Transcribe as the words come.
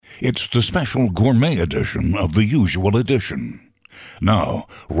It's the special gourmet edition of the usual edition. Now,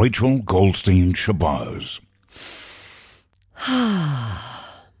 Rachel Goldstein Shabazz.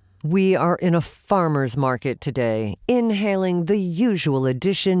 We are in a farmer's market today, inhaling the usual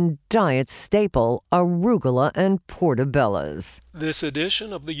edition diet staple, arugula and portobellas. This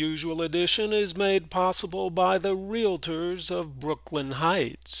edition of the usual edition is made possible by the Realtors of Brooklyn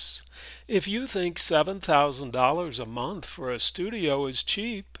Heights. If you think $7,000 a month for a studio is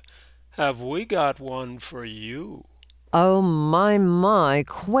cheap, have we got one for you? Oh my,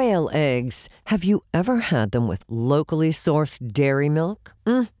 quail eggs. Have you ever had them with locally sourced dairy milk?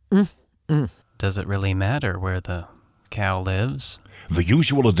 Does it really matter where the cow lives? The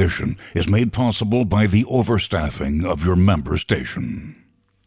usual edition is made possible by the overstaffing of your member station.